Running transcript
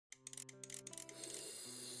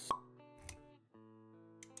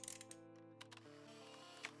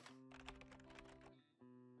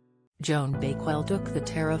Joan Bakewell took the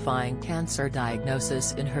terrifying cancer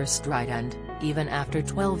diagnosis in her stride and, even after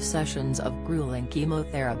 12 sessions of grueling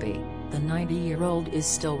chemotherapy, the 90-year-old is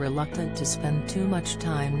still reluctant to spend too much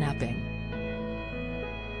time napping.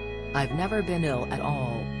 "I've never been ill at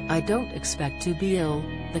all, I don't expect to be ill,"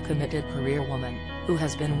 the committed career woman, who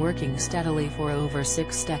has been working steadily for over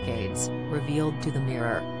 6 decades, revealed to the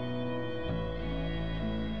Mirror.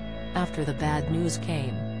 After the bad news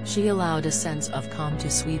came, she allowed a sense of calm to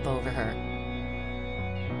sweep over her.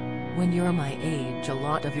 "When you're my age, a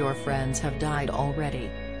lot of your friends have died already.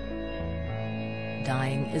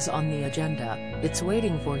 Dying is on the agenda, it's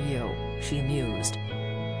waiting for you," she mused.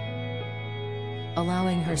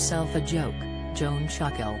 Allowing herself a joke, Joan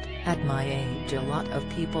chuckled, "At my age a lot of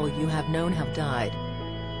people you have known have died.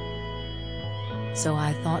 So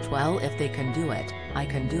I thought, well, if they can do it, I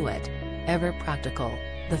can do it." Ever practical,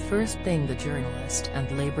 the first thing the journalist and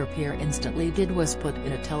Labour peer instantly did was put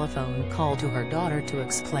in a telephone call to her daughter to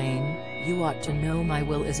explain, "You ought to know my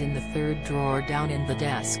will is in the third drawer down in the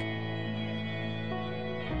desk."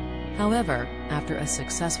 However, after a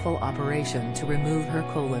successful operation to remove her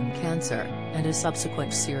colon cancer, and a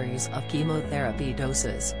subsequent series of chemotherapy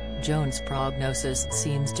doses, Joan's prognosis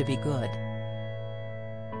seems to be good.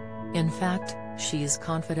 In fact, she's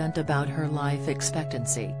confident about her life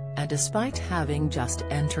expectancy, and despite having just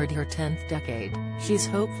entered her 10th decade, she's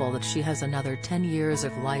hopeful that she has another 10 years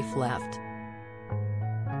of life left.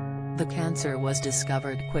 The cancer was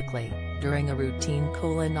discovered quickly, during a routine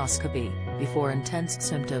colonoscopy, before intense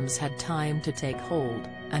symptoms had time to take hold,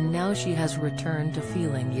 and now she has returned to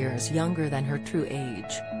feeling years younger than her true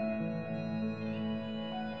age.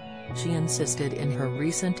 She insisted in her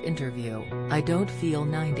recent interview, "I don't feel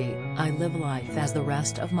 90, I live life as the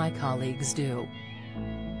rest of my colleagues do."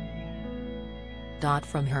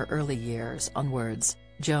 From her early years onwards,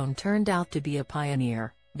 Joan turned out to be a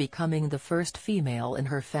pioneer, becoming the first female in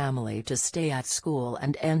her family to stay at school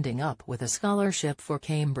and ending up with a scholarship for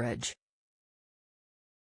Cambridge.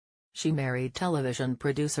 She married television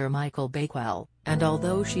producer Michael Bakewell, and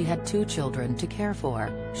although she had 2 children to care for,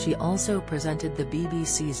 she also presented the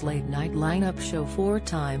BBC's late-night lineup show 4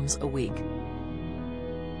 times a week.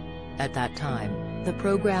 At that time, the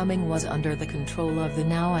programming was under the control of the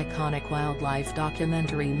now iconic wildlife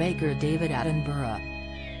documentary maker David Attenborough.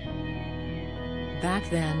 Back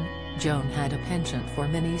then, Joan had a penchant for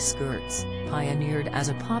mini-skirts, pioneered as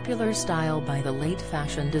a popular style by the late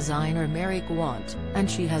fashion designer Mary Quant, and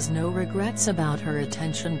she has no regrets about her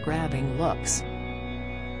attention-grabbing looks.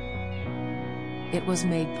 "It was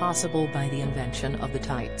made possible by the invention of the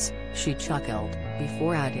tights," she chuckled,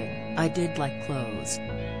 before adding, "I did like clothes.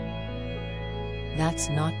 That's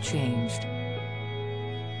not changed."